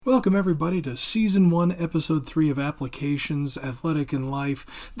Welcome, everybody, to Season 1, Episode 3 of Applications, Athletic and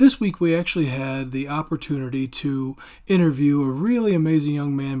Life. This week, we actually had the opportunity to interview a really amazing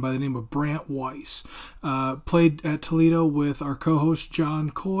young man by the name of Brant Weiss. Played at Toledo with our co-host, John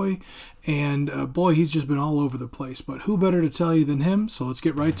Coy, and boy, he's just been all over the place. But who better to tell you than him? So let's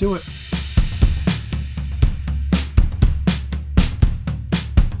get right to it.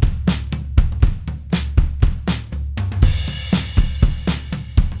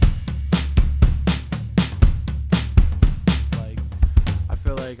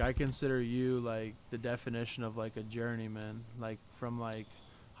 I consider you like the definition of like a journeyman, like from like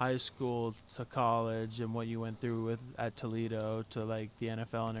high school to college and what you went through with at Toledo to like the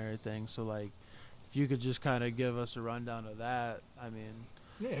NFL and everything. So like if you could just kind of give us a rundown of that. I mean,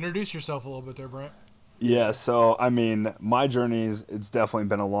 yeah, introduce yourself a little bit there, Brant. Yeah, so I mean, my journey's it's definitely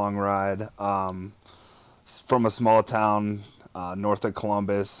been a long ride. From a small town north of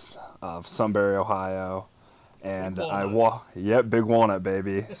Columbus, Sunbury, Ohio. And Big Walnut,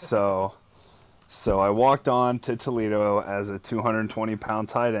 baby. So I walked on to Toledo as a 220-pound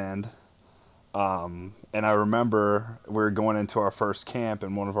tight end. And I remember we were going into our first camp,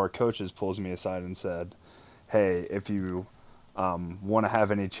 and one of our coaches pulls me aside and said, "Hey, if you want to have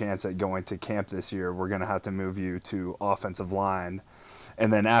any chance at going to camp this year, we're going to have to move you to offensive line.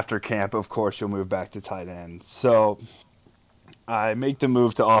 And then after camp, of course, you'll move back to tight end." So I make the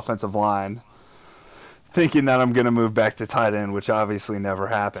move to offensive line, thinking that I'm going to move back to tight end, which obviously never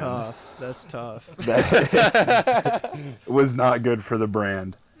happened. Tough. That's tough. That was not good for the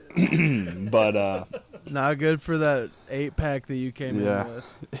brand. But not good for that 8-pack that you came in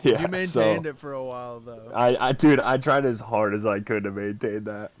with. Yeah, you maintained it for a while, though. I tried as hard as I could to maintain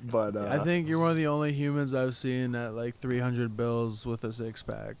that. But I think you're one of the only humans I've seen at like 300 bills with a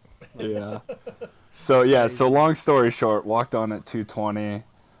 6-pack. Yeah. So long story short, walked on at 220.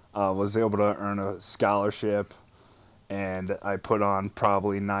 Was able to earn a scholarship, and I put on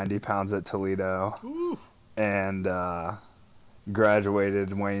probably 90 pounds at Toledo. Ooh. And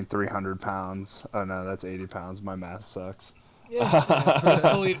graduated weighing 300 pounds. Oh, no, that's 80 pounds. My math sucks. Yeah,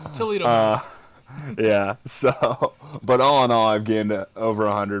 Toledo. Yeah, so, but all in all, I've gained over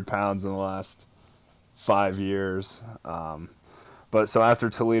 100 pounds in the last 5 years. But so after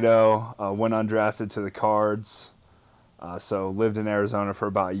Toledo, went undrafted to the Cards. So lived in Arizona for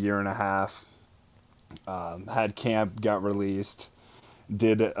about a year and a half. Had camp, got released.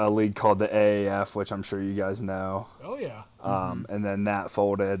 Did a league called the AAF, which I'm sure you guys know. Oh yeah. And then that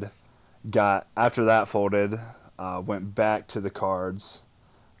folded. After that folded, went back to the Cards.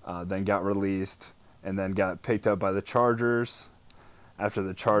 Then got released, and then got picked up by the Chargers. After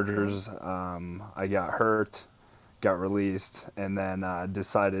the Chargers, I got hurt, got released, and then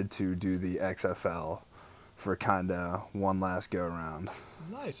decided to do the XFL for kind of one last go around.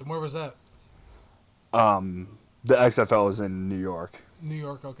 Nice. And where was that? The XFL was in New York. New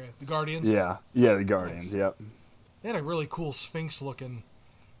York, okay. The Guardians? Yeah, the Guardians, nice. Yep. They had a really cool Sphinx-looking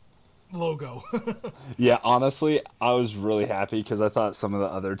logo. Yeah, honestly, I was really happy because I thought some of the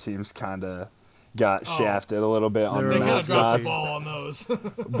other teams kind of got shafted a little bit on the mascots. They kind of dropped the ball on those.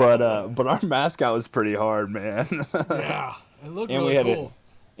 But our mascot was pretty hard, man. Yeah, it looked really cool.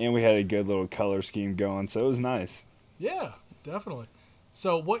 And we had a good little color scheme going, so it was nice. Yeah, definitely.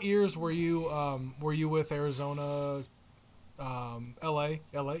 So, what years were you with Arizona, LA?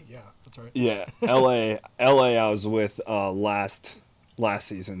 LA, yeah, that's right. Yeah, LA. I was with last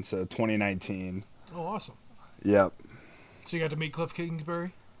season, so 2019. Oh, awesome. Yep. So you got to meet Cliff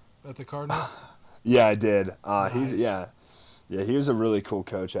Kingsbury at the Cardinals? Yeah, I did. Nice. He was a really cool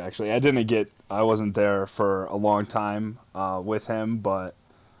coach. Actually, I wasn't there for a long time with him, but.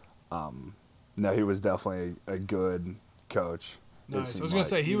 No, he was definitely a good coach. Nice. I was going to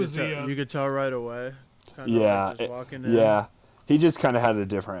say, he was you could tell right away. Walking in. Yeah. He just kind of had a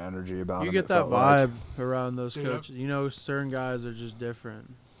different energy about him. You get that vibe around those coaches. You know, certain guys are just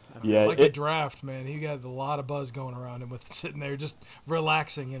different. Yeah. Like the draft, man. He got a lot of buzz going around him with sitting there just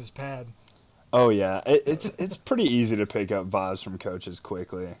relaxing in his pad. Oh, yeah. It's pretty easy to pick up vibes from coaches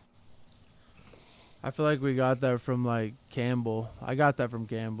quickly. I feel like we got that from, like, Campbell. I got that from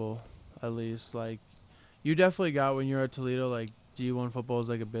Campbell, at least. Like, you definitely got when you were at Toledo, like, D1 football is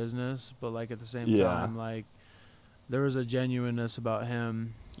like a business. But, like, at the same time, like, there was a genuineness about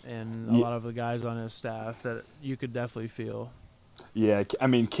him and a lot of the guys on his staff that you could definitely feel. Yeah, I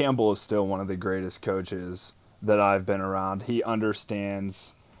mean, Campbell is still one of the greatest coaches that I've been around. He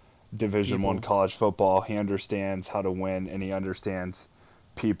understands Division I college football. He understands how to win, and he understands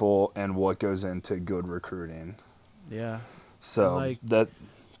people and what goes into good recruiting. Yeah. So like, that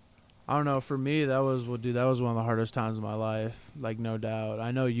I don't know. For me, that was one of the hardest times of my life. Like, no doubt.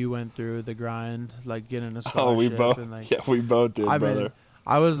 I know you went through the grind, like getting a scholarship. Oh, we both. And, like, Yeah, we both did, I brother. mean,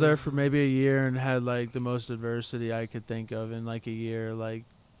 I was there for maybe a year and had like the most adversity I could think of in like a year, like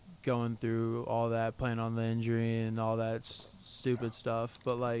going through all that, playing on the injury and all that stupid stuff.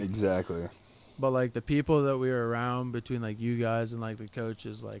 But like, Exactly. but like the people that we were around between like you guys and like the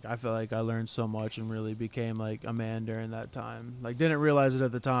coaches, like I feel like I learned so much and really became like a man during that time. Like didn't realize it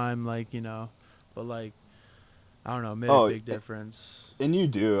at the time, like, you know, but like, I don't know, made a big difference. And you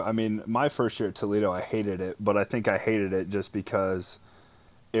do. I mean, my first year at Toledo, I hated it, but I think I hated it just because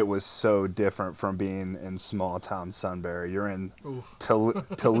it was so different from being in small town Sunbury. You're in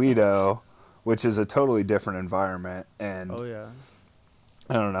Toledo, which is a totally different environment. And oh yeah,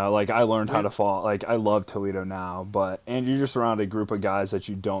 I don't know, like I learned how to fall. Like I love Toledo now, and you're just around a group of guys that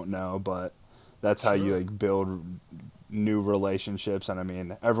you don't know, but that's how you like build new relationships. And I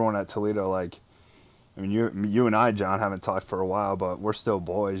mean, everyone at Toledo, like, I mean, you and I, John, haven't talked for a while, but we're still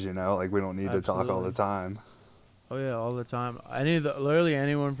boys, you know. Like we don't need to talk all the time. Oh yeah, all the time. Literally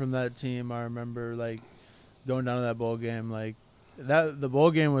anyone from that team, I remember like going down to that bowl game. Like the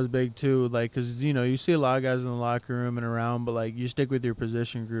bowl game was big too. Like, cause you know you see a lot of guys in the locker room and around, but like you stick with your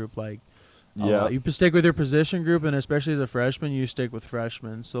position group. Like, yeah, you stick with your position group, and especially as a freshman, you stick with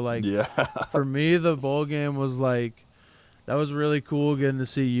freshmen. So like, yeah. For me, the bowl game was like, that was really cool getting to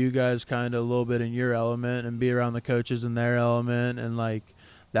see you guys kind of a little bit in your element and be around the coaches in their element, and like.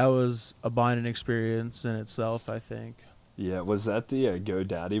 That was a binding experience in itself, I think. Yeah, was that the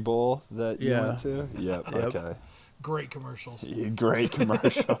GoDaddy Bowl that you went to? Yep. Okay. Great commercials. Yeah, great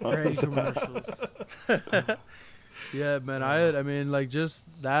commercials. Great commercials. Yeah, man. I mean, like just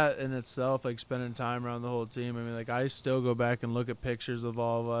that in itself, like spending time around the whole team. I mean, like I still go back and look at pictures of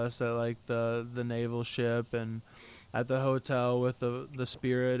all of us at like the naval ship and at the hotel with the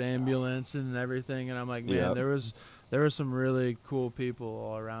Spirit ambulance and everything, and I'm like, man, there were some really cool people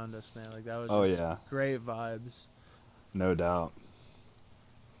all around us, man. Like that was great vibes. No doubt.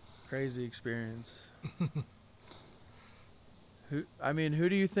 Crazy experience. Who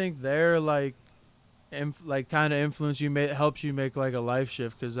do you think there like kind of influence you, helps you make like a life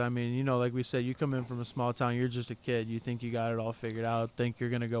shift? Because I mean, you know, like we said, you come in from a small town, you're just a kid. You think you got it all figured out. Think you're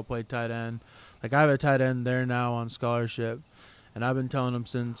gonna go play tight end. Like I have a tight end there now on scholarship. And I've been telling him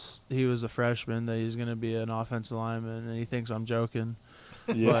since he was a freshman that he's going to be an offensive lineman, and he thinks I'm joking.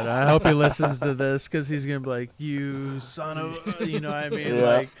 Yeah. But I hope he listens to this because he's going to be like, you son of, you know what I mean? Yeah.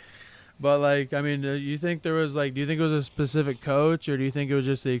 Like, but like, I mean, you think there was like, do you think it was a specific coach, or do you think it was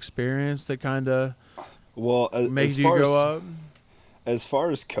just the experience that kind of made you go up? As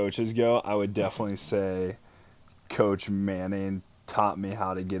far as coaches go, I would definitely say Coach Manning taught me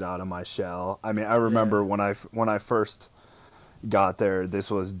how to get out of my shell. I mean, I remember when I first got there, this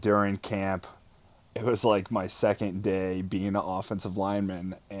was during camp. It was like my second day being an offensive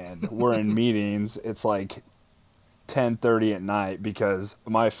lineman, and we're in meetings. It's like 10:30 at night because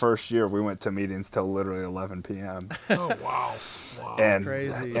my first year we went to meetings till literally 11 p.m. Oh wow. And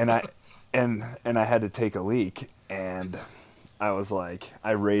crazy. And I had to take a leak, and I was like,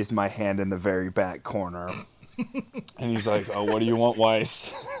 I raised my hand in the very back corner. And he's like, "Oh, what do you want,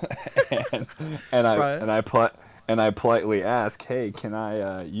 Weiss?" and I politely asked, "Hey, can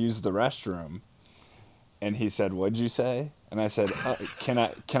I use the restroom?" And he said, "What'd you say?" And I said, "Can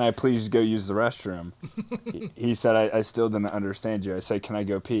I please go use the restroom?" He said, I still didn't understand you. I said, "Can I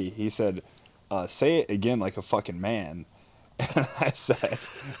go pee?" He said, "Say it again like a fucking man." And I said,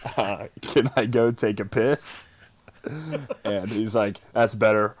 "Can I go take a piss?" And he's like, "That's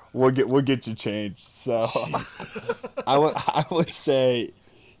better. We'll get you changed." So I would say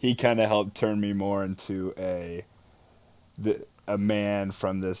he kind of helped turn me more into a man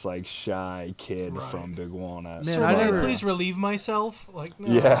from this like shy kid from Big Walnut. Man, I never please relieve myself. Like no.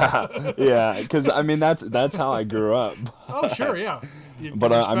 Yeah, because I mean that's how I grew up. Oh sure, yeah. You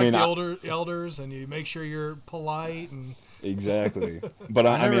respect the elders, and you make sure you're polite and. Exactly. But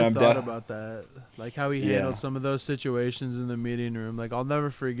I never thought about that. Like how he handled some of those situations in the meeting room. Like I'll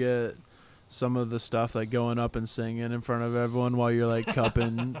never forget some of the stuff, like going up and singing in front of everyone while you're like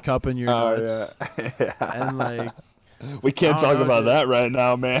cupping your nuts. Yeah. And like we can't talk about that right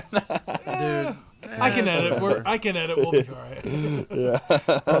now, man. Dude, I can edit. I can edit. We'll be all right. Yeah.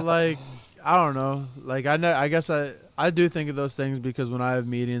 But like I don't know. Like I guess I do think of those things because when I have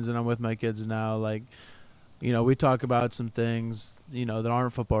meetings and I'm with my kids now, like we talk about some things, that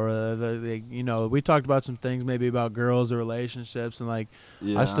aren't football related. We talked about some things maybe about girls or relationships, and I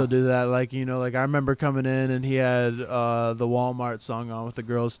Yeah. still do that. I remember coming in and he had the Walmart song on with the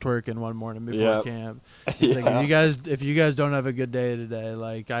girls twerking one morning before Yep. camp. He's like, if you guys don't have a good day today,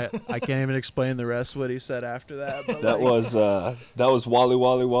 I can't even explain the rest of what he said after that. But That was Wally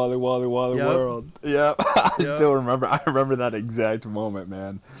Wally Wally Wally Wally Yep. World. Yep. I Yep. still remember. I remember that exact moment,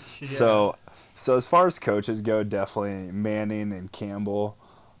 man. So as far as coaches go, definitely Manning and Campbell.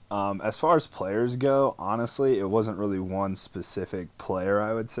 As far as players go, honestly, it wasn't really one specific player,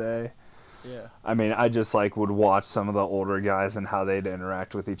 I would say. Yeah. I mean, I just would watch some of the older guys and how they'd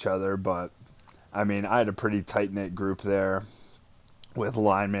interact with each other, but I mean, I had a pretty tight-knit group there with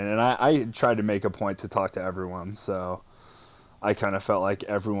linemen, and I tried to make a point to talk to everyone, so I kind of felt like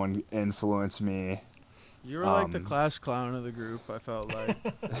everyone influenced me. You were like the class clown of the group, I felt like.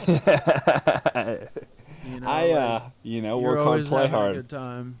 Work hard, play A hard. good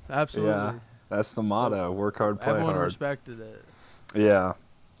time. Absolutely. Yeah, that's the motto. Work hard, play Everyone hard. respected it. Yeah.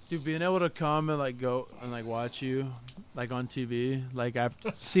 Dude, being able to come and go and watch you on TV,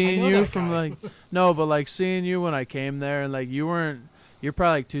 after seeing you from seeing you when I came there, and you're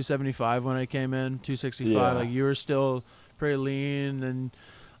probably 275 when I came in, 265. Yeah. You were still pretty lean, and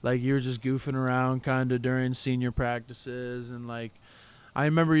you were just goofing around kind of during senior practices, and I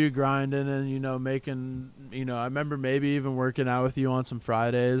remember you grinding and making I remember maybe even working out with you on some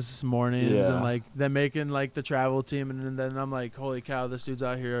Fridays mornings, Yeah. and then making the travel team, and then I'm like, holy cow, this dude's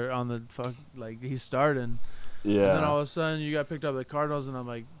out here on the he's starting. Yeah. And then all of a sudden you got picked up at the Cardinals, and I'm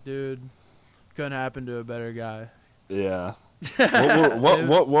like, dude, couldn't happen to a better guy. Yeah.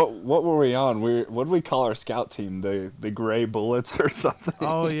 What were we on? What did we call our scout team? The Gray Bullets or something?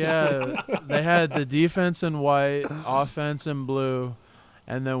 Oh yeah, they had the defense in white, offense in blue.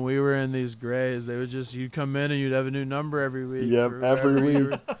 And then we were in these grays. They would you'd come in and you'd have a new number every week. Yep, every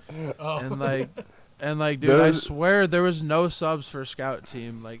week. And dude, I swear there was no subs for scout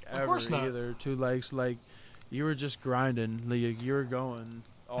team ever of course not. either. You were just grinding. You were going.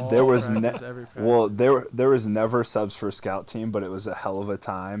 There was every practice. there was never subs for scout team, but it was a hell of a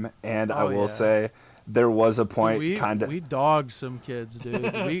time. And I will yeah. say there was a point we dogged some kids, dude.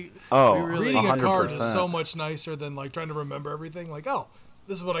 We really reading a card 100%. is so much nicer than trying to remember everything.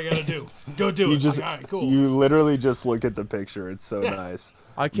 This is what I gotta do. Go do it. All right, cool. You literally just look at the picture. It's so nice.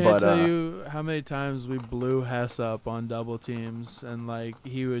 I can't tell you how many times we blew Hess up on double teams, and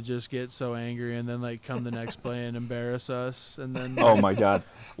he would just get so angry, and then come the next play and embarrass us, and then Oh my God,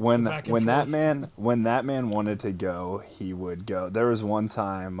 when Back and that forth. man wanted to go, he would go. There was one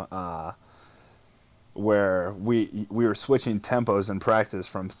time where we were switching tempos in practice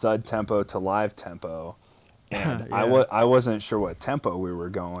from thud tempo to live tempo. And Yeah. I wasn't sure what tempo we were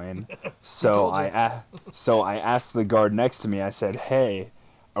going, so told I asked the guard next to me. I said, "Hey,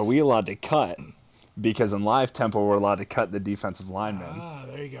 are we allowed to cut? Because in live tempo we're allowed to cut the defensive lineman." Ah,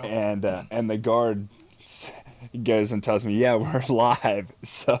 there you go. And the guard goes and tells me, "Yeah, we're live."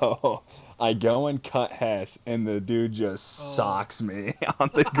 So I go and cut Hess, and the dude just socks me on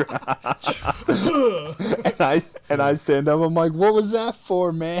the ground. and I stand up. I'm like, "What was that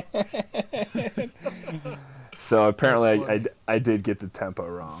for, man?" So apparently I did get the tempo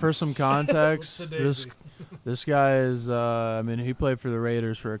wrong. For some context, Whoopsie-daisy. this guy is he played for the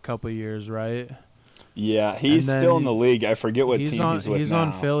Raiders for a couple years, right? Yeah, he's And then still in the league. I forget what team he's with he's now.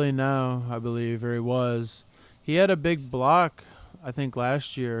 on Philly now, I believe, or he was. He had a big block, I think,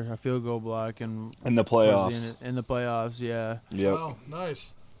 last year, a field goal block in the playoffs. in the playoffs, yeah. Yep. Oh,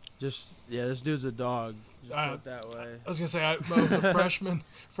 nice. This dude's a dog. Just put it that way. I was gonna say I was a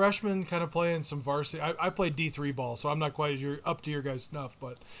freshman kind of playing some varsity. I played D3 ball, so I'm not quite up to your guys' snuff.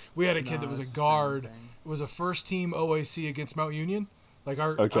 But we had a kid that was a it's the same guard. thing. It was a first team OAC against Mount Union. I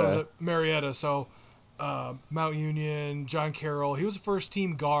was Okay. at Marietta, so Mount Union, John Carroll. He was a first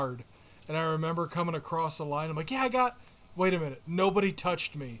team guard, and I remember coming across the line. I'm like, yeah, wait a minute, nobody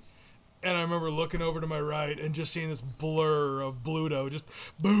touched me. And I remember looking over to my right and just seeing this blur of Bluto, just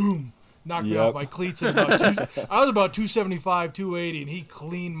boom. Knocked me Yep. off my cleats at about I was about 275, 280, and he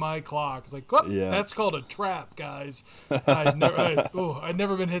cleaned my clock. It's like, Yeah. that's called a trap, guys. I'd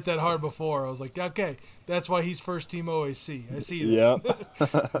never been hit that hard before. I was like, okay, that's why he's first team OAC. I see that.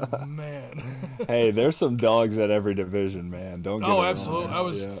 Yep. Man. Hey, there's some dogs at every division, man. Don't get me Oh, wrong. absolutely.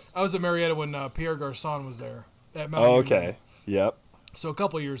 Yeah. I was at Marietta when Pierre Garçon was there at Mount Oh, Union. okay. Yep. So a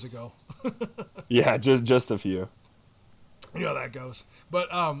couple years ago. Yeah, just a few. You know how that goes. But,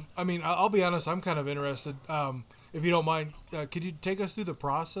 I'll be honest, I'm kind of interested. If you don't mind, could you take us through the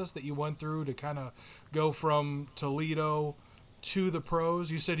process that you went through to kind of go from Toledo to the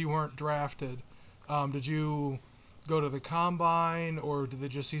pros? You said you weren't drafted. Did you go to the combine, or did they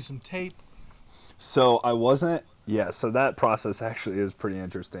just see some tape? So I wasn't. Yeah. So that process actually is pretty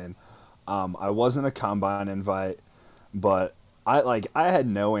interesting. I wasn't a combine invite, but I had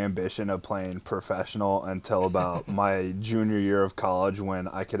no ambition of playing professional until about my junior year of college when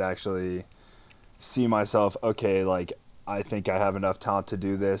I could actually see myself, okay, like I think I have enough talent to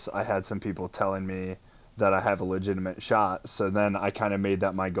do this. I had some people telling me that I have a legitimate shot. So then I kind of made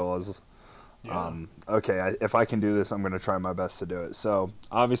that my goal as, okay, if I can do this, I'm going to try my best to do it. So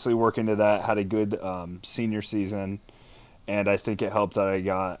obviously working to that, had a good senior season. And I think it helped that I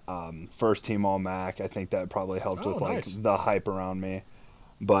got first team All MAC. I think that probably helped with like nice. the hype around me.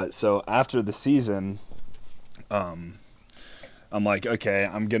 But so after the season, I'm like, okay,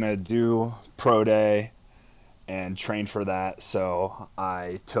 I'm gonna do pro day and train for that. So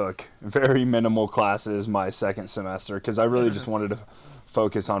I took very minimal classes my second semester because I really just wanted to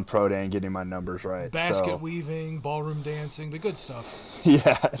focus on pro day and getting my numbers right. Basket weaving, ballroom dancing, the good stuff.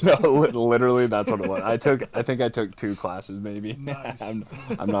 Yeah, no, literally that's what it was. I think I took 2 classes maybe. Nice.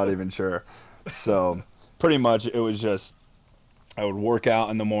 I'm not even sure. So pretty much it was just I would work out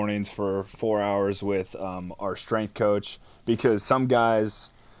in the mornings for 4 hours with our strength coach because some guys,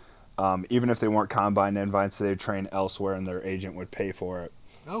 even if they weren't combine invites, they'd train elsewhere and their agent would pay for it.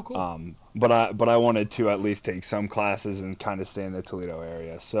 Oh, cool. But I wanted to at least take some classes and kind of stay in the Toledo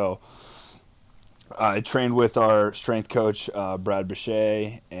area. So I trained with our strength coach, Brad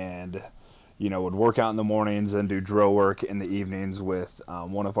Bichet, and would work out in the mornings and do drill work in the evenings with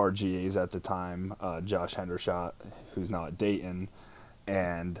one of our GAs at the time, Josh Hendershot, who's now at Dayton,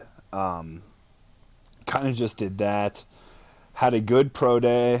 and kind of just did that. Had a good pro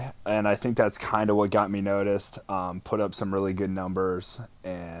day, and I think that's kind of what got me noticed. Put up some really good numbers,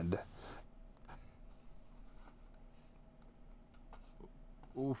 and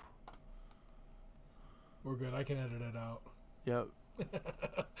Oof. We're good. I can edit it out. Yep.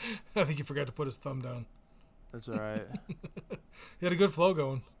 I think he forgot to put his thumb down. That's all right. He had a good flow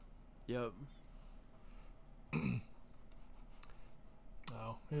going. Yep.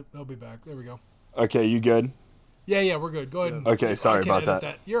 Oh, they'll be back. There we go. okay, you good? Yeah, we're good. Go ahead. And, Okay, sorry I can about edit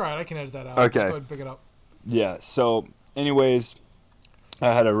that. You're all right. I can edit that out. Okay. Just go ahead and pick it up. Yeah, so anyways, I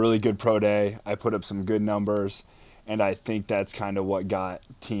had a really good pro day. I put up some good numbers, and I think that's kind of what got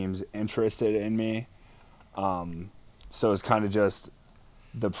teams interested in me. So it's kind of just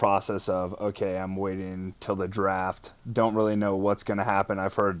the process of, okay, I'm waiting till the draft. Don't really know what's going to happen.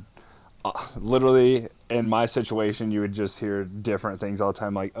 I've heard literally in my situation, you would just hear different things all the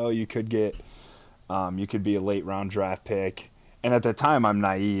time, like, oh, you could be a late round draft pick. And at the time, I'm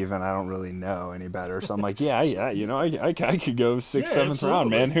naive and I don't really know any better. So I'm like, I could go 6th, 7th round,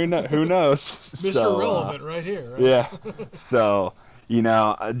 man. Who knows? Mr. Relevant right here. Right? Yeah. So,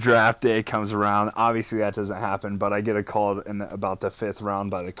 a draft day comes around. Obviously, that doesn't happen, but I get a call in about the 5th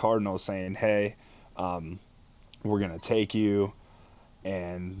round by the Cardinals saying, hey, we're going to take you.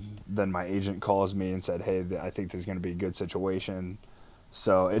 And then my agent calls me and said, hey, I think this is going to be a good situation.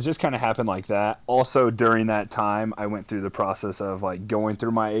 So it just kind of happened like that. Also, during that time, I went through the process of like going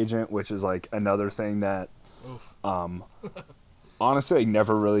through my agent, which is like another thing that honestly like,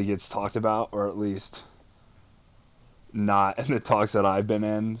 never really gets talked about, or at least not in the talks that I've been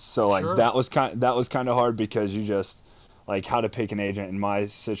in. So like Sure. that was kind of hard because you just like how to pick an agent in my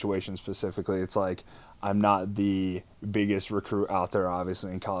situation specifically. It's like I'm not the biggest recruit out there,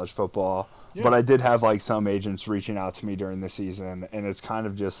 obviously, in college football. Yeah. But I did have like some agents reaching out to me during the season, and it's kind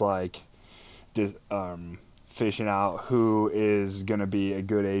of just like fishing out who is going to be a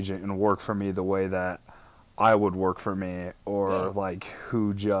good agent and work for me the way that I would work for me, or like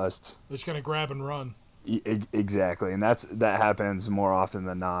who just They're just going to grab and run. Exactly, and that happens more often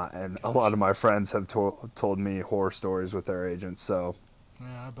than not. And a lot of my friends have told me horror stories with their agents. So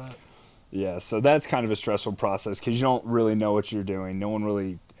Yeah, I bet. yeah, so that's kind of a stressful process because you don't really know what you're doing. No one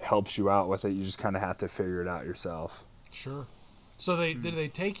really helps you out with it. You just kind of have to figure it out yourself. Sure. So did they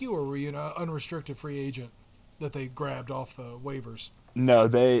take you, or were you an unrestricted free agent that they grabbed off the waivers? No,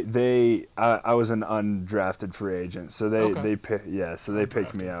 I was an undrafted free agent, so they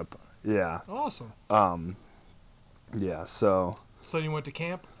picked me up. Yeah. Awesome. Yeah. So you went to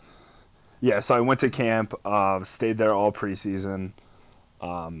camp? Yeah. So I went to camp. Stayed there all preseason.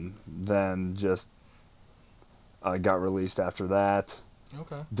 Then just got released after that.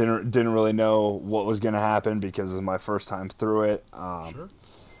 Okay. Didn't really know what was going to happen because it was my first time through it. Sure.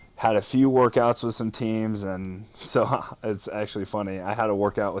 Had a few workouts with some teams, and so it's actually funny. I had a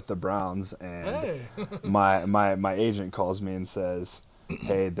workout with the Browns, and Hey. my agent calls me and says,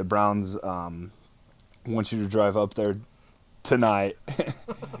 "Hey, the Browns want you to drive up there tonight."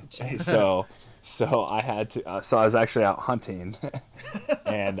 So So I had to. So I was actually out hunting,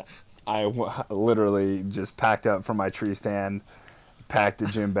 and literally just packed up from my tree stand, packed a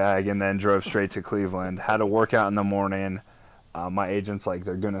gym bag, and then drove straight to Cleveland. Had a workout in the morning. My agent's like,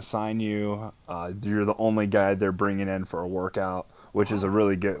 they're gonna sign you. You're the only guy they're bringing in for a workout, which is a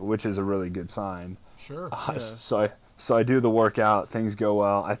really good sign. Sure. Yeah. So I do the workout. Things go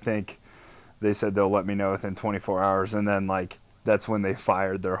well. I think they said they'll let me know within 24 hours, and then like that's when they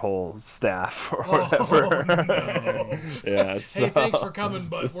fired their whole staff or whatever. No. Yeah. So, Hey, thanks for coming,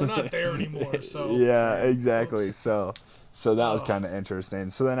 but we're not there anymore. So yeah, exactly. Oops. So that was kind of interesting.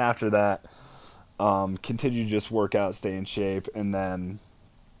 So then after that, continued to just work out, stay in shape, and then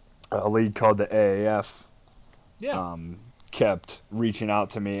a league called the AAF yeah. kept reaching out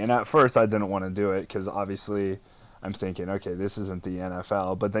to me. And at first I didn't want to do it because obviously I'm thinking, okay, this isn't the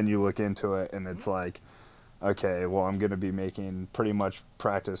NFL. But then you look into it and it's like, okay, well, I'm going to be making pretty much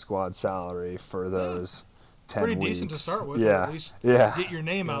practice squad salary for those 10 Pretty weeks. decent to start with. Yeah. Or at least Yeah. get your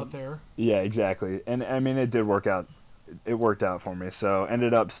name out there. Yeah, exactly. And I mean, it did work out. It worked out for me. So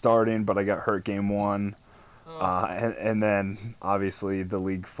ended up starting, but I got hurt game one. And then obviously the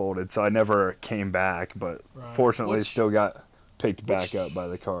league folded. So I never came back, but Right. fortunately still got picked back up by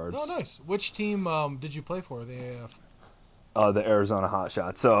the Cards. Oh, nice. Which team did you play for? The AAF. The Arizona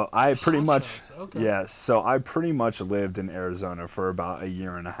Hotshots. So I pretty much, Hotshots, okay. yeah. So I pretty much lived in Arizona for about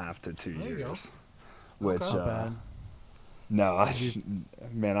 1.5 to 2 There you go. years. Which, Okay. Not bad. no,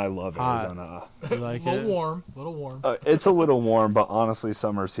 man, I love Hot. Arizona. You like Little it? warm. Little warm. It's a little warm, but honestly,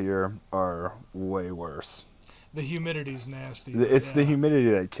 summers here are way worse. The humidity's nasty. It's the Yeah. humidity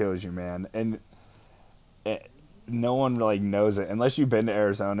that kills you, man, and no one like knows it unless you've been to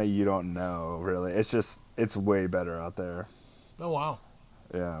Arizona. You don't know really. It's way better out there. Oh wow.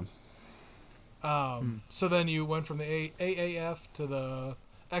 Yeah. So then you went from the AAF to the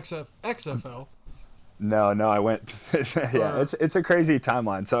XFL. No, I went. Yeah, Or- it's a crazy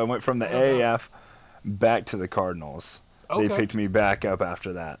timeline. So I went from the Okay. AAF back to the Cardinals. Okay. They picked me back up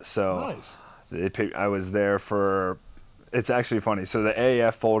after that. So Nice. I was there for. It's actually funny. So the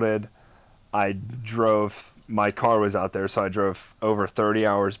AAF folded. I drove. My car was out there, so I drove over 30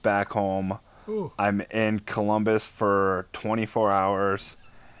 hours back home. Ooh. I'm in Columbus for 24 hours,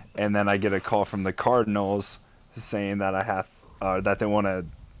 and then I get a call from the Cardinals saying that that they want to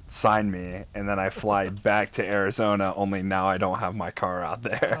sign me, and then I fly back to Arizona. Only now I don't have my car out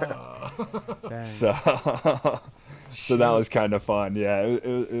there. Dang. So that was kind of fun. Yeah,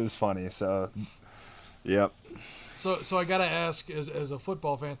 it was funny. So, yep. So I gotta ask, as a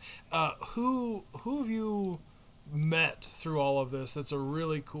football fan, who have you met through all of this? That's a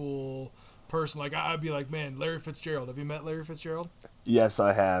really cool person. Like I'd be like, man, Larry Fitzgerald. Have you met Larry Fitzgerald? Yes,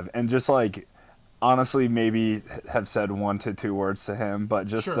 I have, and just like honestly, maybe have said 1 to 2 words to him, but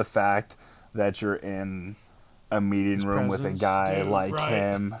just Sure. the fact that you're in a meeting His room with a presence. guy Dude, like right.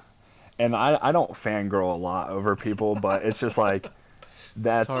 him, and I don't fangirl a lot over people, but it's just like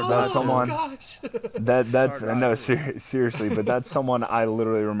that's hard not that's to. someone. Gosh. That's hard not no to. seriously, but that's someone I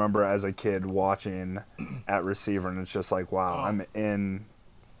literally remember as a kid watching at receiver, and it's just like, wow, Oh. I'm in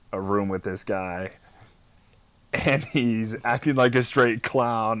a room with this guy, and he's acting like a straight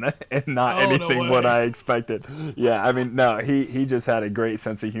clown and not Oh, no anything what way. I expected. Yeah, I mean, no, he just had a great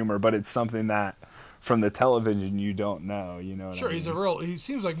sense of humor, but it's something that from the television you don't know. You know what Sure, I mean? he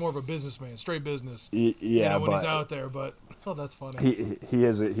seems like more of a businessman, straight business. Yeah, You know, when but he's out there, but oh, that's funny. he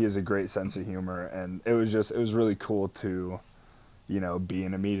has a great sense of humor, and it was really cool to, be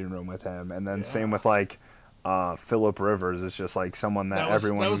in a meeting room with him, and then Yeah. same with like Phillip Rivers is just like someone that,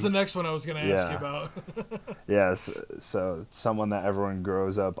 everyone that was the next one I was gonna ask you Yeah. about. yes, so someone that everyone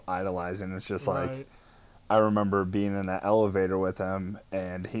grows up idolizing. It's just like Right. I remember being in an elevator with him,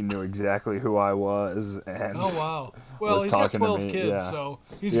 and he knew exactly who I was, and Oh wow. Well, was he's got talking to 12 me, kids, yeah. so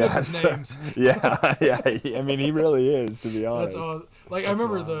he's good with so- names. yeah, I mean, he really is, to be honest. That's all. Like I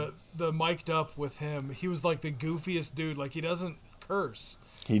remember the mic'd up with him. He was like the goofiest dude. Like he doesn't curse,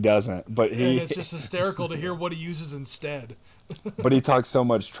 He doesn't, but and he it's just hysterical to hear what he uses instead. but he talks so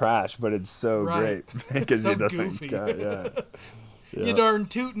much trash, but it's so Right. great because So he doesn't. goofy. Yeah. You darn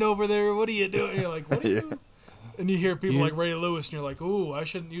tootin' over there. What are you doing? You're like, what are you? And you hear people You- like Ray Lewis, and you're like, ooh, I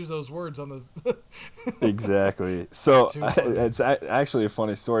shouldn't use those words on the. Exactly. So Too funny. it's actually a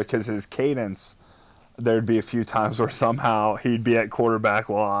funny story because his cadence, there'd be a few times where somehow he'd be at quarterback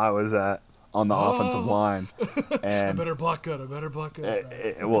while I was on the offensive line, I and better block good. I better block good.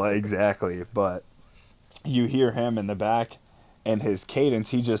 Right. well, exactly. But you hear him in the back, and his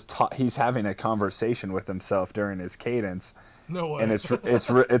cadence, he's having a conversation with himself during his cadence. No way. And it's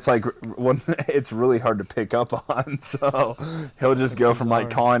like it's really hard to pick up on. So he'll just go from like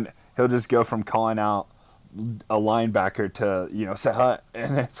Bizarre. he'll just go from calling out a linebacker to say hut,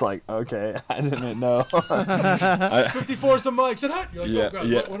 and it's like, okay, I didn't know. 54 some mics said hut. You're like, Yeah, oh God,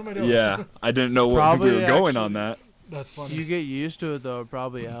 yeah, what am I doing? yeah. I didn't know Probably we were going actually- on that. That's funny. You get used to it though. It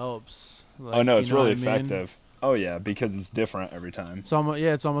probably helps. Like, Oh no, you it's know really what I mean? effective. Oh yeah, because it's different every time. It's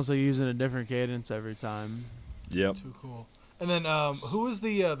almost like using a different cadence every time. Yep. Too cool. And then who was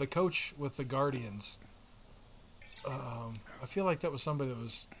the coach with the Guardians? I feel like that was somebody that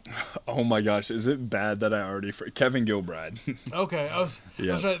was Oh my gosh, is it bad that I already Kevin Gilbride? okay. I was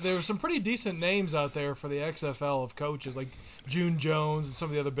Yeah. right. There were some pretty decent names out there for the XFL of coaches, like June Jones and some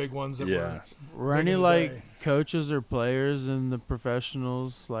of the other big ones that Yeah. Were Back any in the like day. coaches or players in the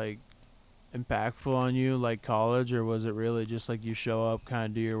professionals like impactful on you like college, or was it really just like you show up, kind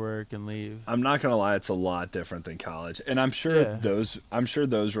of do your work, and leave? I'm not gonna lie, it's a lot different than college, and I'm sure Yeah.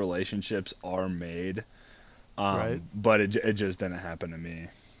 those relationships are made, Right. but it just didn't happen to me.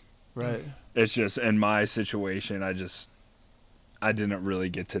 Right. It's just in my situation, I didn't really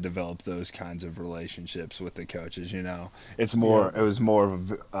get to develop those kinds of relationships with the coaches. It was more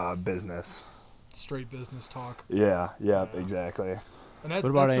of a business. were straight business talk. Yeah. Yep. Yeah. Exactly. And that, What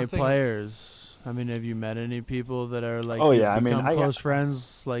about that's the any thing. players? I mean, have you met any people that are like? Oh, you've yeah, I mean, become close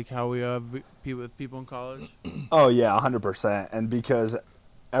friends, like how we have with people in college. Oh yeah, 100%. And because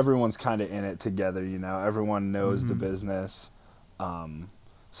everyone's kind of in it together, everyone knows the business.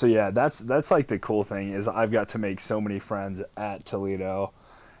 So yeah, that's like the cool thing is I've got to make so many friends at Toledo,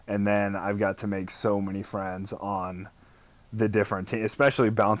 and then I've got to make so many friends on the different teams, especially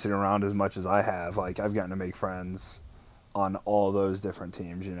bouncing around as much as I have. Like I've gotten to make friends on all those different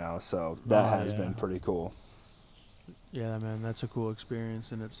teams, So that Oh, has yeah. been pretty cool. Yeah, man, that's a cool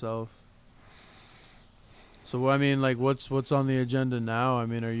experience in itself. So I mean, like, what's on the agenda now? I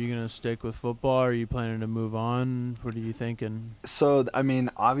mean, are you gonna stick with football? Are you planning to move on? What are you thinking? So, I mean,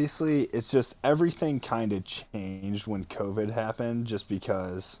 obviously, it's just everything kind of changed when COVID happened just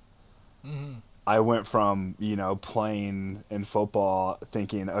because I went from, playing in football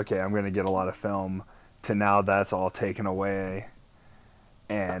thinking, okay, I'm going to get a lot of film to now that's all taken away.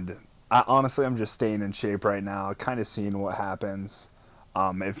 And honestly, I'm just staying in shape right now, kind of seeing what happens.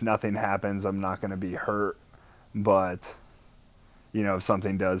 If nothing happens, I'm not going to be hurt. But, if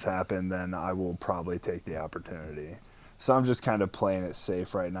something does happen, then I will probably take the opportunity. So I'm just kind of playing it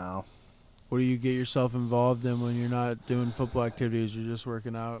safe right now. What do you get yourself involved in when you're not doing football activities? You're just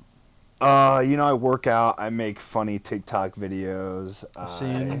working out. I work out. I make funny TikTok videos.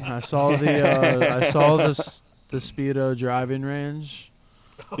 I saw the Speedo driving range.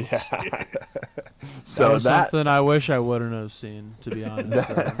 Yeah. That So was something I wish I wouldn't have seen, to be honest.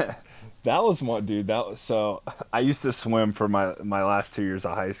 that was one, dude. So I used to swim for my last 2 years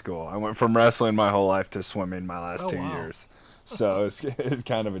of high school. I went from wrestling my whole life to swimming my last 2 wow. years. So it's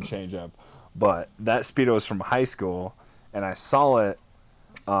kind of a change up. But that Speedo was from high school, and I saw it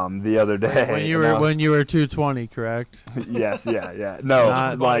the other day. when and you were 220, correct? Yes, yeah. No,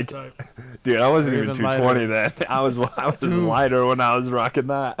 Not- like, Type. dude, I wasn't Or even even 220 then. I was lighter when I was rocking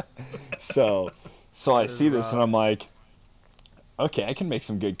that. So I is see this rough. and I'm like, okay, I can make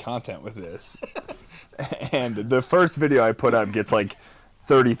some good content with this. And the first video I put up gets like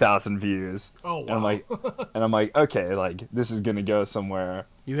 30,000 views. Oh, And wow. I'm like, okay, like this is gonna go somewhere.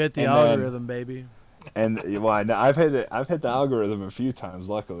 You hit the And then- algorithm, baby. And I've hit the algorithm a few times,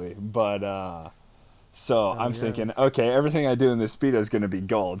 luckily. But so I'm yeah. thinking, okay, everything I do in this Speedo is going to be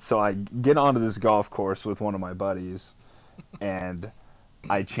gold. So I get onto this golf course with one of my buddies, and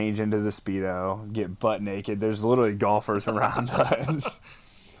I change into the Speedo, get butt naked. There's literally golfers around us,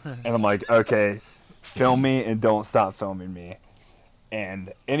 and I'm like, okay, film me and don't stop filming me.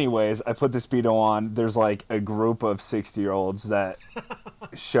 And anyways, I put the Speedo on. There's like a group of 60-year-olds that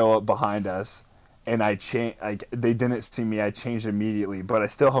show up behind us. And they didn't see me. I changed immediately, but I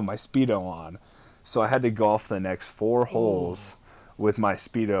still have my Speedo on. So I had to golf the next 4 holes with my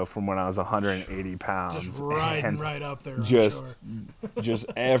Speedo from when I was 180 pounds. Just riding And right up there. I'm just- sure. just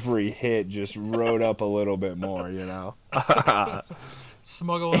every hit just rode up a little bit more,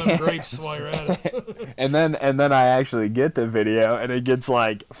 Smuggle them grapes while you're at it. And then I actually get the video, and it gets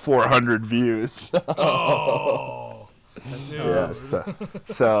like 400 views. Oh. Dude. Yeah,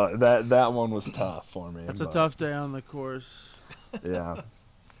 so that one was tough for me. That's a but, tough day on the course. Yeah.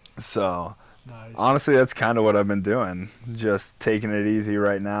 So Nice. honestly, that's kind of what I've been doing. Just taking it easy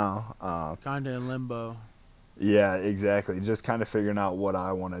right now. Kind of in limbo. Yeah, exactly. Just kind of figuring out what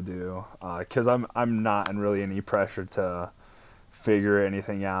I want to do. Because I'm not in really any pressure to figure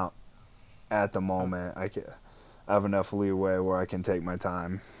anything out at the moment. I have enough leeway where I can take my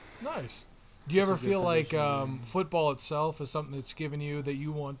time. Nice. Do you ever It's a good feel like position. football itself is something that's given you that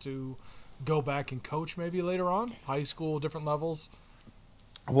you want to go back and coach maybe later on? High school, different levels?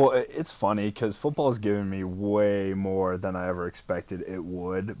 Well, it's funny because football's given me way more than I ever expected it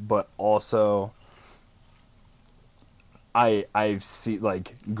would, but also I've seen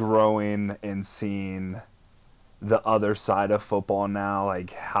like growing and seeing the other side of football now,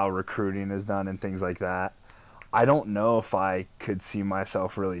 like how recruiting is done and things like that. I don't know if I could see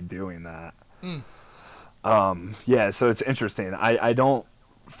myself really doing that. Mm. Yeah, so it's interesting. I don't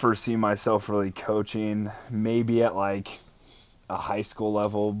foresee myself really coaching, maybe at like a high school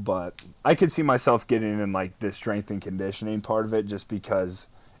level, but I could see myself getting in like the strength and conditioning part of it just because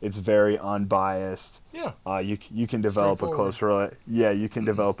it's very unbiased. Yeah. You can develop a you can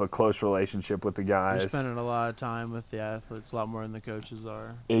develop a close relationship with the You're guys. spending a lot of time with the athletes, a lot more than the coaches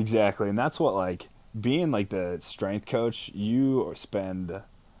are. Exactly, and that's what like being like the strength coach, you spend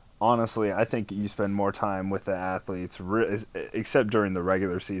honestly, I think you spend more time with the athletes except during the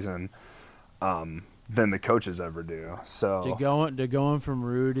regular season than the coaches ever do. So To going from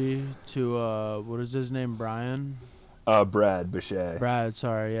Rudy to what is his name, Brian? Brad Boucher. Brad,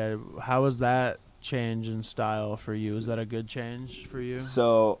 sorry, yeah. How was that change in style for you? Was that a good change for you?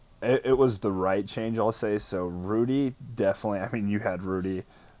 So it was the right change, I'll say. So Rudy definitely. I mean, you had Rudy,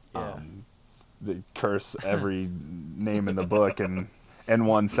 Yeah. the curse every name in the book and in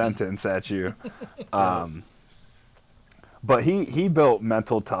one sentence at you. But he built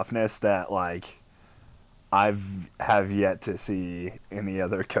mental toughness that like have yet to see any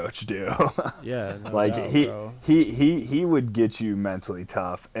other coach do. Yeah, no Like doubt, he, bro. he he he would get you mentally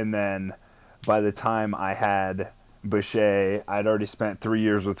tough, and then by the time I had Boucher, I'd already spent 3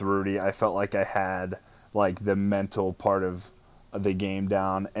 years with Rudy. I felt like I had like the mental part of the game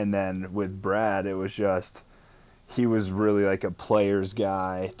down, and then with Brad, it was just he was really like a player's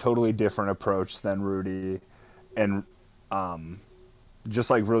guy, totally different approach than Rudy, and just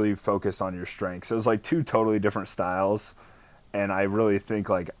like really focused on your strengths. It was like two totally different styles, and I really think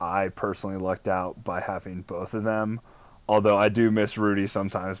like I personally lucked out by having both of them. Although I do miss Rudy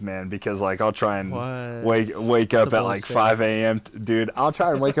sometimes, man, because like I'll try and What? wake up It's a at bold like statement. 5 a.m. Dude, I'll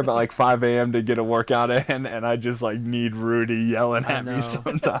try and wake up at like 5 a.m. to get a workout in, and I just like need Rudy yelling I at me know.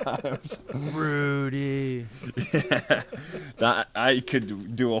 sometimes. Rudy, I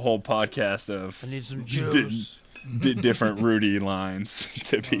could do a whole podcast of I need some juice. different Rudy lines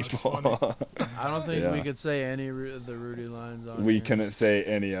to funny. people. I don't think we Yeah. could say any of the Rudy lines on We here. couldn't say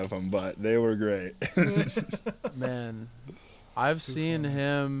any of them, but they were great. Man, I've seen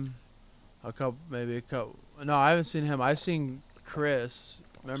him a couple. No, I haven't seen him. I've seen Chris.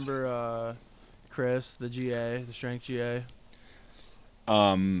 Remember Chris, the GA, the strength GA?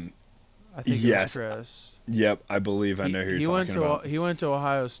 I think Yes. it was Chris. Yep, I believe I know who you're talking about. He went to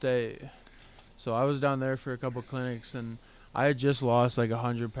Ohio State, so I was down there for a couple clinics, and I had just lost like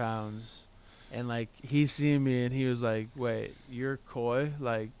 100 pounds, and like he seen me and he was like, "Wait, you're Coy,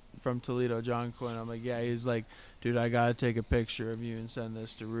 like from Toledo, John Coy?" And I'm like, "Yeah." He's like, "Dude, I gotta take a picture of you and send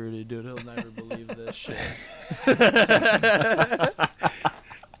this to Rudy. Dude, he'll never believe this shit."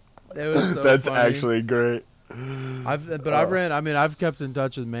 It was so That's funny. actually great. I've kept in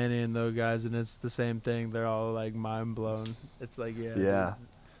touch with Manny and those guys, and it's the same thing. They're all like mind blown. It's like, yeah, Yeah. dude,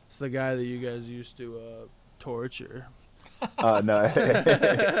 it's the guy that you guys used to torture. No,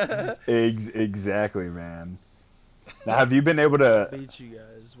 exactly, man. Now, have you been able to? Beat you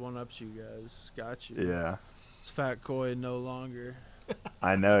guys, one ups you guys, got you. Yeah, Fat Coy no longer.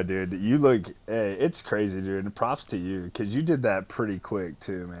 I know, dude. You look. Hey, it's crazy, dude. And props to you because you did that pretty quick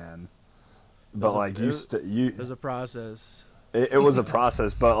too, man. But like It was a process. it was a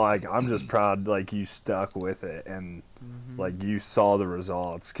process. But like I'm just proud, like you stuck with it and like you saw the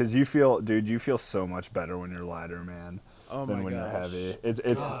results because you feel so much better when you're lighter, man, Oh than my when gosh. you're heavy. It's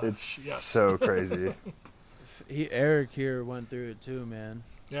yes. so crazy. Eric here went through it too, man.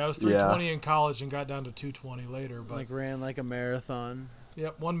 Yeah, I was 320 in college and got down to 220 later. But Like ran like a marathon.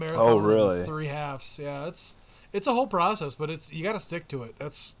 yep, one marathon. Oh, and really? 3 halves. Yeah, it's a whole process, but you got to stick to it.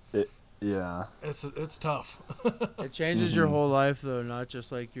 Yeah. It's tough. It changes your whole life though, not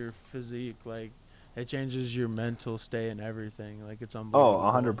just like your physique. Like it changes your mental state and everything. Like it's unbelievable.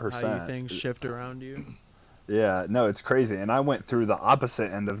 100%. How you things shift around you. Yeah, no, it's crazy. And I went through the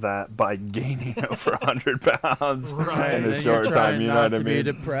opposite end of that by gaining over 100 pounds Right. in a Then short you're time, trying you know not what I to be mean?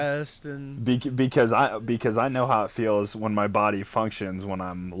 depressed and Because I know how it feels when my body functions when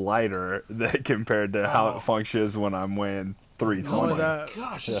I'm lighter compared to how Oh. it functions when I'm weighing not 320. only that,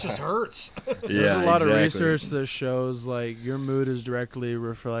 Gosh, it just hurts. there's a lot of research that shows like your mood is directly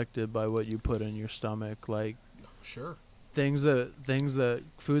reflected by what you put in your stomach. Like Sure.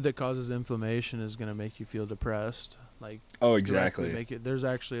 food that causes inflammation is gonna make you feel depressed. Like, Oh, directly exactly. there's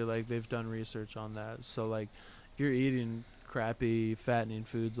actually, like, they've done research on that. So, like, if you're eating crappy fattening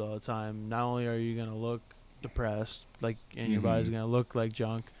foods all the time, not only are you gonna look depressed, like, and your body's gonna look like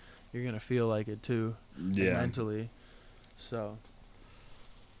junk, you're gonna feel like it too, like, Yeah. mentally. So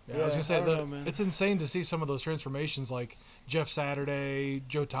Yeah, I was gonna I say don't know, man. it's insane to see some of those transformations, like Jeff Saturday,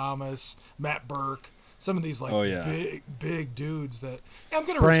 Joe Thomas, Matt Burke, some of these like Oh, yeah. big dudes that I'm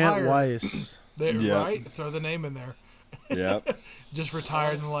gonna Brant retire. Weiss. Yep. Right? Throw the name in there. Yep. Just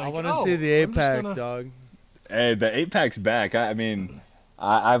retired and like. I want to oh, see the I'm just 8-pack, gonna- dog. Hey, the 8-pack's back. I mean,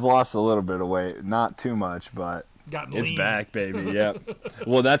 I've lost a little bit of weight, not too much, but Gotten it's lean. back, baby. Yep.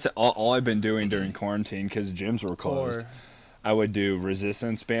 Well, that's all I've been doing during quarantine because gyms were closed. Core. I would do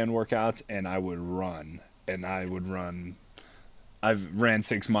resistance band workouts, and I would run. I've ran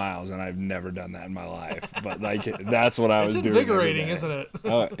 6 miles, and I've never done that in my life. But like, that's what I It's was doing. every invigorating, day. isn't it?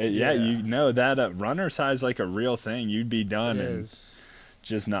 Oh, yeah, you know that runner's high is like a real thing. You'd be done It and is.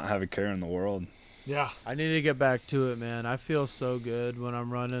 just not have a care in the world. Yeah. I need to get back to it, man. I feel so good when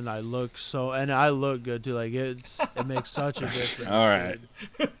I'm running. I look good too. Like, it makes such a difference. All right.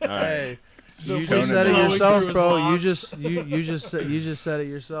 dude. All right. Hey, The you tone just is said it flowing yourself, through his bro. You locks. just said it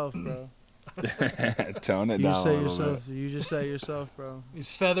yourself, bro. Tone it You down a say little yourself. You just said it yourself, bro. He's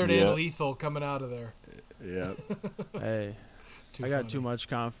feathered Yeah. and lethal coming out of there. bit. Yep. Hey, Too I got funny. too much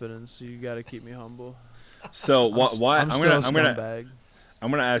confidence. So you got to keep me humble. So why I'm still a scumbag. I'm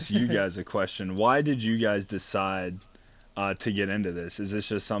gonna ask you guys a question. Why did you guys decide to get into this? Is this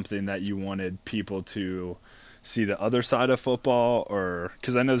just something that you wanted people to see the other side of football, or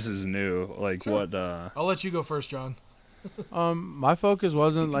because I know this is new? Like Sure. what? I'll let you go first, John. My focus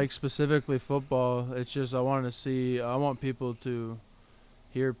wasn't like specifically football. It's just I want people to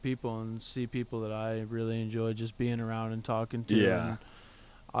hear people and see people that I really enjoy just being around and talking to. Yeah. And,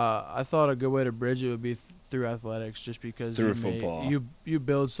 I thought a good way to bridge it would be through athletics, just because Through football. you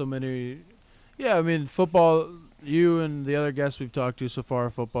build so many. Yeah, I mean football. You and the other guests we've talked to so far are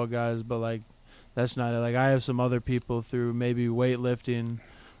football guys, but like that's not it. Like I have some other people through maybe weightlifting.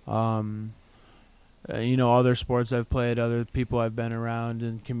 Other sports I've played, other people I've been around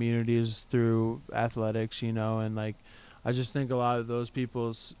in communities through athletics, and like I just think a lot of those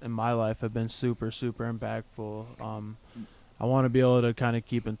people's in my life have been super, super impactful. I want to be able to kind of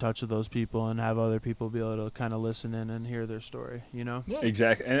keep in touch with those people and have other people be able to kind of listen in and hear their story, Yeah.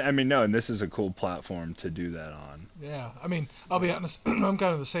 Exactly. And I mean, no, and this is a cool platform to do that on. Yeah, I mean, I'll be honest. I'm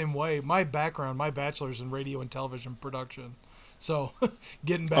kind of the same way. My background, my bachelor's in radio and television production, so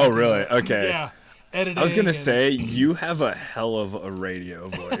getting back. Oh, really? into- Okay. Yeah, editing. I was gonna and- say you have a hell of a radio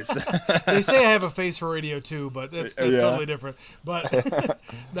voice. they say I have a face for radio too, but that's Yeah. totally different. But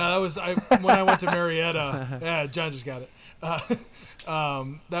no, that was when I went to Marietta. Yeah, John just got it.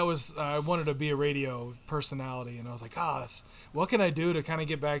 That was I wanted to be a radio personality, and I was like, what can I do to kind of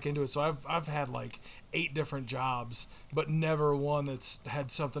get back into it? So I've had like 8 different jobs, but never one that's had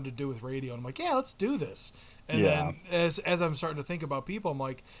something to do with radio. And I'm like, yeah, let's do this. And Yeah. then as I'm starting to think about people, I'm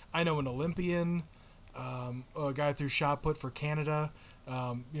like, I know an Olympian, a guy through shot put for Canada.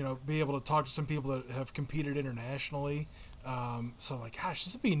 Be able to talk to some people that have competed internationally. So like, gosh,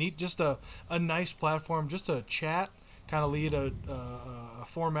 this would be neat. Just a nice platform, just a chat, kind of lead a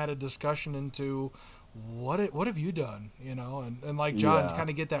formatted discussion into what have you done, and like John, Yeah. kind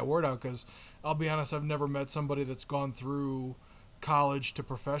of get that word out, because I'll be honest, I've never met somebody that's gone through college to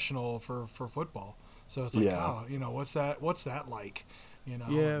professional for football. So it's like, Yeah. what's that like?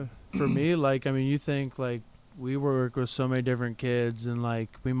 Yeah, for me, like, I mean, you think, like, we work with so many different kids, and, like,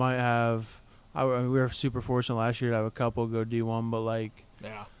 we might have, we were super fortunate last year to have a couple go D1, but, like,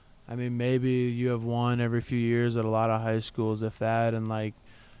 Yeah. I mean, maybe you have one every few years at a lot of high schools, if that, and, like,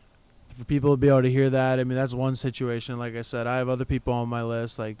 for people to be able to hear that, I mean, that's one situation. Like I said, I have other people on my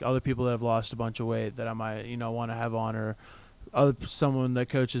list, like, other people that have lost a bunch of weight that I might, want to have on, or someone that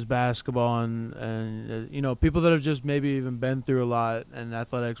coaches basketball and people that have just maybe even been through a lot, and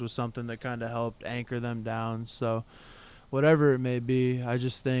athletics was something that kind of helped anchor them down. So whatever it may be, I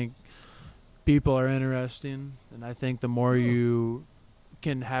just think people are interesting, and I think the more you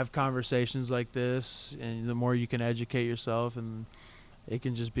can have conversations like this and the more you can educate yourself, and it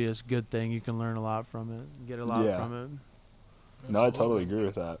can just be a good thing. You can learn a lot from it, get a lot Yeah. from it. No, I Absolutely. totally agree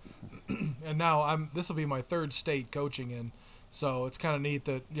with that. And now this will be my 3rd state coaching in, so it's kind of neat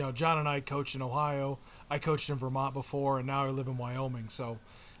that John and I coached in Ohio. I coached in Vermont before, and now I live in Wyoming. So,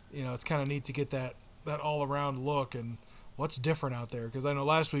 it's kind of neat to get that all around look and what's different out there. Because I know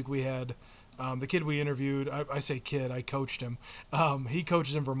last week we had The kid we interviewed, I say kid, I coached him. He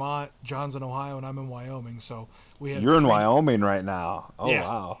coaches in Vermont, John's in Ohio, and I'm in Wyoming. So we had You're in Wyoming right now. Oh, Yeah.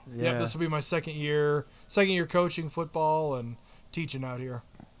 wow. Yeah, this will be my second year coaching football and teaching out here.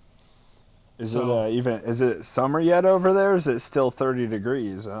 Is So- is it summer yet over there? Or is it still 30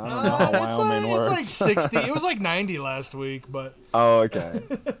 degrees? I don't know how Wyoming works. It's like 60. It was like 90 last week, but Oh, okay.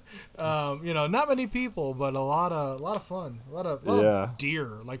 not many people, but a lot of fun. A lot of deer,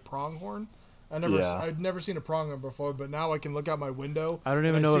 like pronghorn. I'd never seen a pronghorn before, but now I can look out my window. I don't and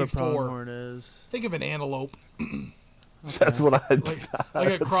even know what a see four. pronghorn is. Think of an antelope, That's what I. like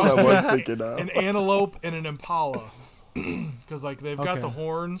a That's cross what I was between thinking of. an antelope and an impala, because like they've got Okay. the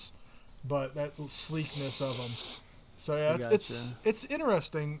horns, but that sleekness of them. So yeah, I it's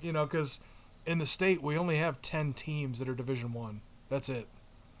interesting, because in the state we only have 10 teams that are Division I. That's it.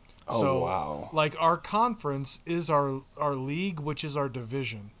 Oh, So, wow. Like our conference is our league, which is our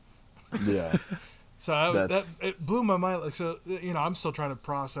division. Yeah. So That's- it blew my mind. Like, so I'm still trying to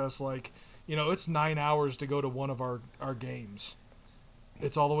process. Like, it's 9 hours to go to one of our games.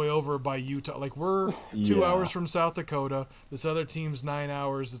 It's all the way over by Utah. Like we're 2 Yeah. hours from South Dakota. This other team's 9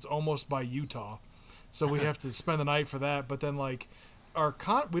 hours. It's almost by Utah. So we have to spend the night for that. But then like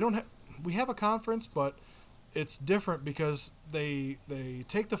we have a conference, but it's different because they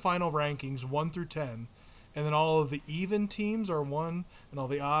take the final rankings 1 through 10, and then all of the even teams are one, and all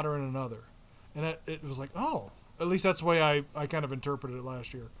the odd are in another. And it was like, oh, at least that's the way I kind of interpreted it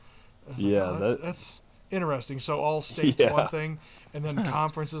last year. I was like, Yeah, oh, that's interesting. So all states Yeah. one thing, and then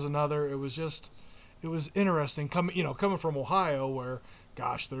conference is another. It was interesting coming from Ohio, where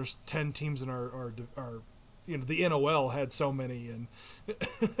gosh, there's 10 teams in our the NOL had so many, and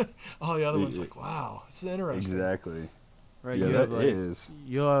all the other ones like, wow, it's interesting. Exactly. Right, Yeah, you that have like, is.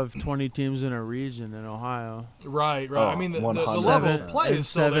 you'll have 20 teams in a region in Ohio. Right. Oh, I mean, the 100%. level of play is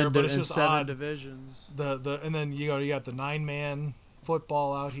still there, but it's and just 7 odd. divisions. And then you got the 9-man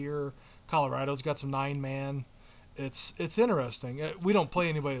football out here. Colorado's got some 9-man. It's interesting. We don't play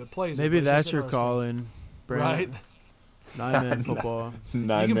anybody that plays. Maybe it, but it's that's your interesting. calling, Right? Brandon. 9-man football. You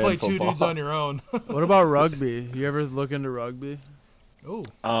can play two dudes on your own. What about rugby? You ever look into rugby?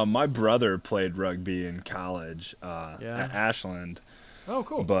 Oh, My brother played rugby in college at Ashland, oh,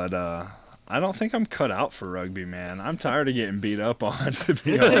 cool. but I don't think I'm cut out for rugby, man. I'm tired of getting beat up on, to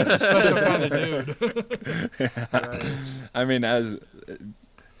be It takes a honest. special kind of dude. Right. I mean,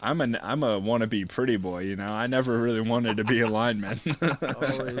 I'm a wannabe pretty boy, I never really wanted to be a lineman.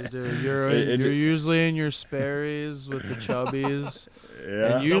 Always, dude. You're it ju- usually in your Sperry's with the chubbies.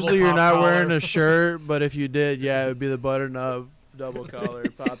 Yeah. And usually you're pop not collar. wearing a shirt, but if you did, it would be the button-up double collar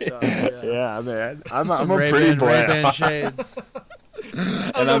pop top. Yeah. Yeah, man. I'm Some a pretty boy. Ray-Ban shades.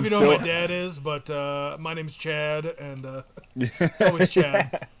 I don't know I'm if you know who still- my dad is, but my name's Chad, and it's always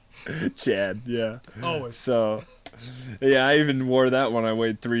Chad. Chad, yeah. Always. So, yeah, I even wore that when I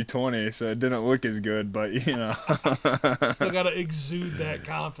weighed 320, so it didn't look as good, but Still got to exude that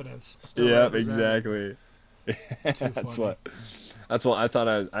confidence. Still yeah, representing. exactly. Too That's funny. That's what I thought.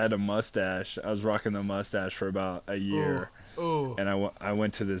 I had a mustache. I was rocking the mustache for about a year, Ooh. and I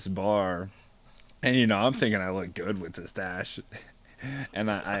went to this bar, and I'm thinking I look good with this stash. And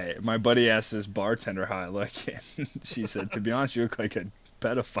my buddy asked this bartender how I look, and she said, "To be honest, you look like a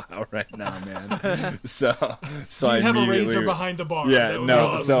pedophile right now, man." so Do I you have a immediately- razor behind the bar? Yeah, That would no, be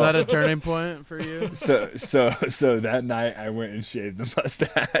Was awesome. so- that a turning point for you? So that night I went and shaved the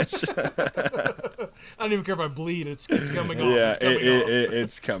mustache. I don't even care if I bleed. It's coming off. Yeah, it's coming off.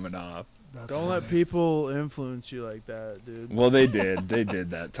 it's coming off. That's Don't funny. let people influence you like that, dude. Well, they did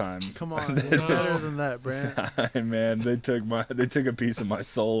that time. Come on, it's better than that, Brant. Man, they took a piece of my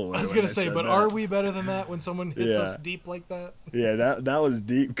soul away. I was when gonna they say, said but that. are we better than that when someone hits Yeah. us deep like that? Yeah, that was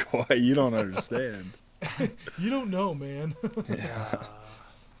deep, Coy. You don't understand. You don't know, man. Yeah.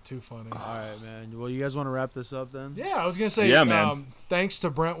 Too funny. All right, man. Well, you guys want to wrap this up then? Yeah, I was gonna say. Yeah, man. Thanks to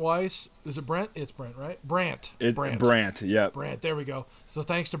Brent Weiss. Is it Brent? It's Brent, right? Brant. Brant. Yep. Brant. There we go. So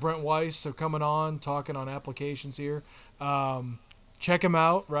thanks to Brent Weiss for coming on, talking on applications here. Check him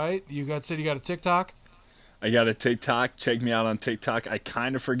out. Right? Said you got a TikTok. I got a TikTok. Check me out on TikTok. I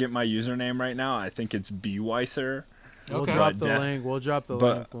kind of forget my username right now. I think it's Bweiser. We'll Okay. drop But the de- link. We'll drop the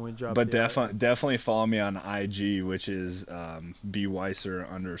but- link when we drop But the definitely follow me on IG, which is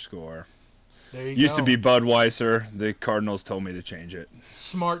Bweiser_. There you Used go. to be Budweiser. The Cardinals told me to change it.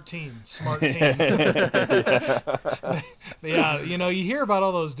 Smart team. Yeah, you hear about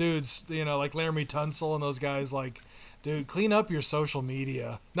all those dudes, like Laramie Tunsil and those guys, like Dude, clean up your social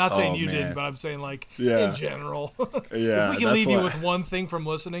media. Not saying you man. didn't, but I'm saying like Yeah. in general. Yeah, If we can that's leave you what- with one thing from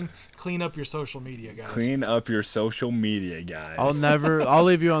listening, clean up your social media, guys. Clean up your social media, guys. I'll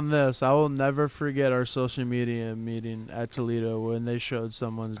leave you on this. I will never forget our social media meeting at Toledo when they showed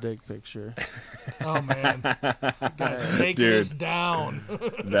someone's dick picture. Oh man, guys, take Dude. this down.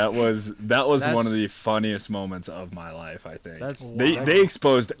 That was one of That's- the funniest moments of my life, I think. That's- They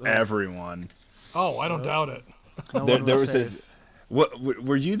exposed everyone. Oh, I don't doubt it. No There, one there was was safe. this. What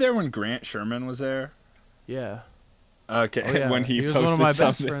were you there when Grant Sherman was there? Yeah. Okay, Oh, yeah. when he was posted one of my best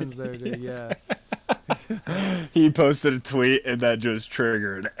something, friends there, dude. Yeah. he posted a tweet and that just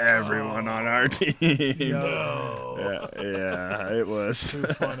triggered everyone on our team. No, Yeah, it was. too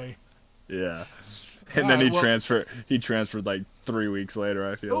funny. Yeah, and All then right, well- he transferred like 3 weeks later.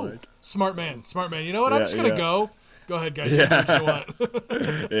 I feel Oh, like. smart man, smart man. You know what? I'm Yeah, just gonna yeah. go. Go ahead, guys. You do what you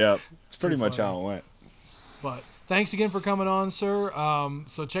want. Yeah, it's pretty Too much funny. how it went. But thanks again for coming on, sir.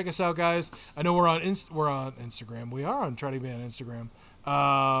 So check us out, guys. I know we're on Instagram. We are on Try to Be on Instagram.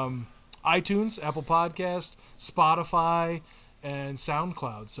 iTunes, Apple Podcast, Spotify, and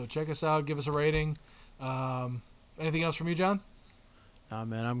SoundCloud. So check us out. Give us a rating. Anything else from you, John? Nah,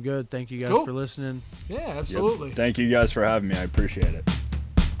 man, I'm good. Thank you guys Cool. for listening. Yeah, Yep. absolutely. Thank you guys for having me. I appreciate it.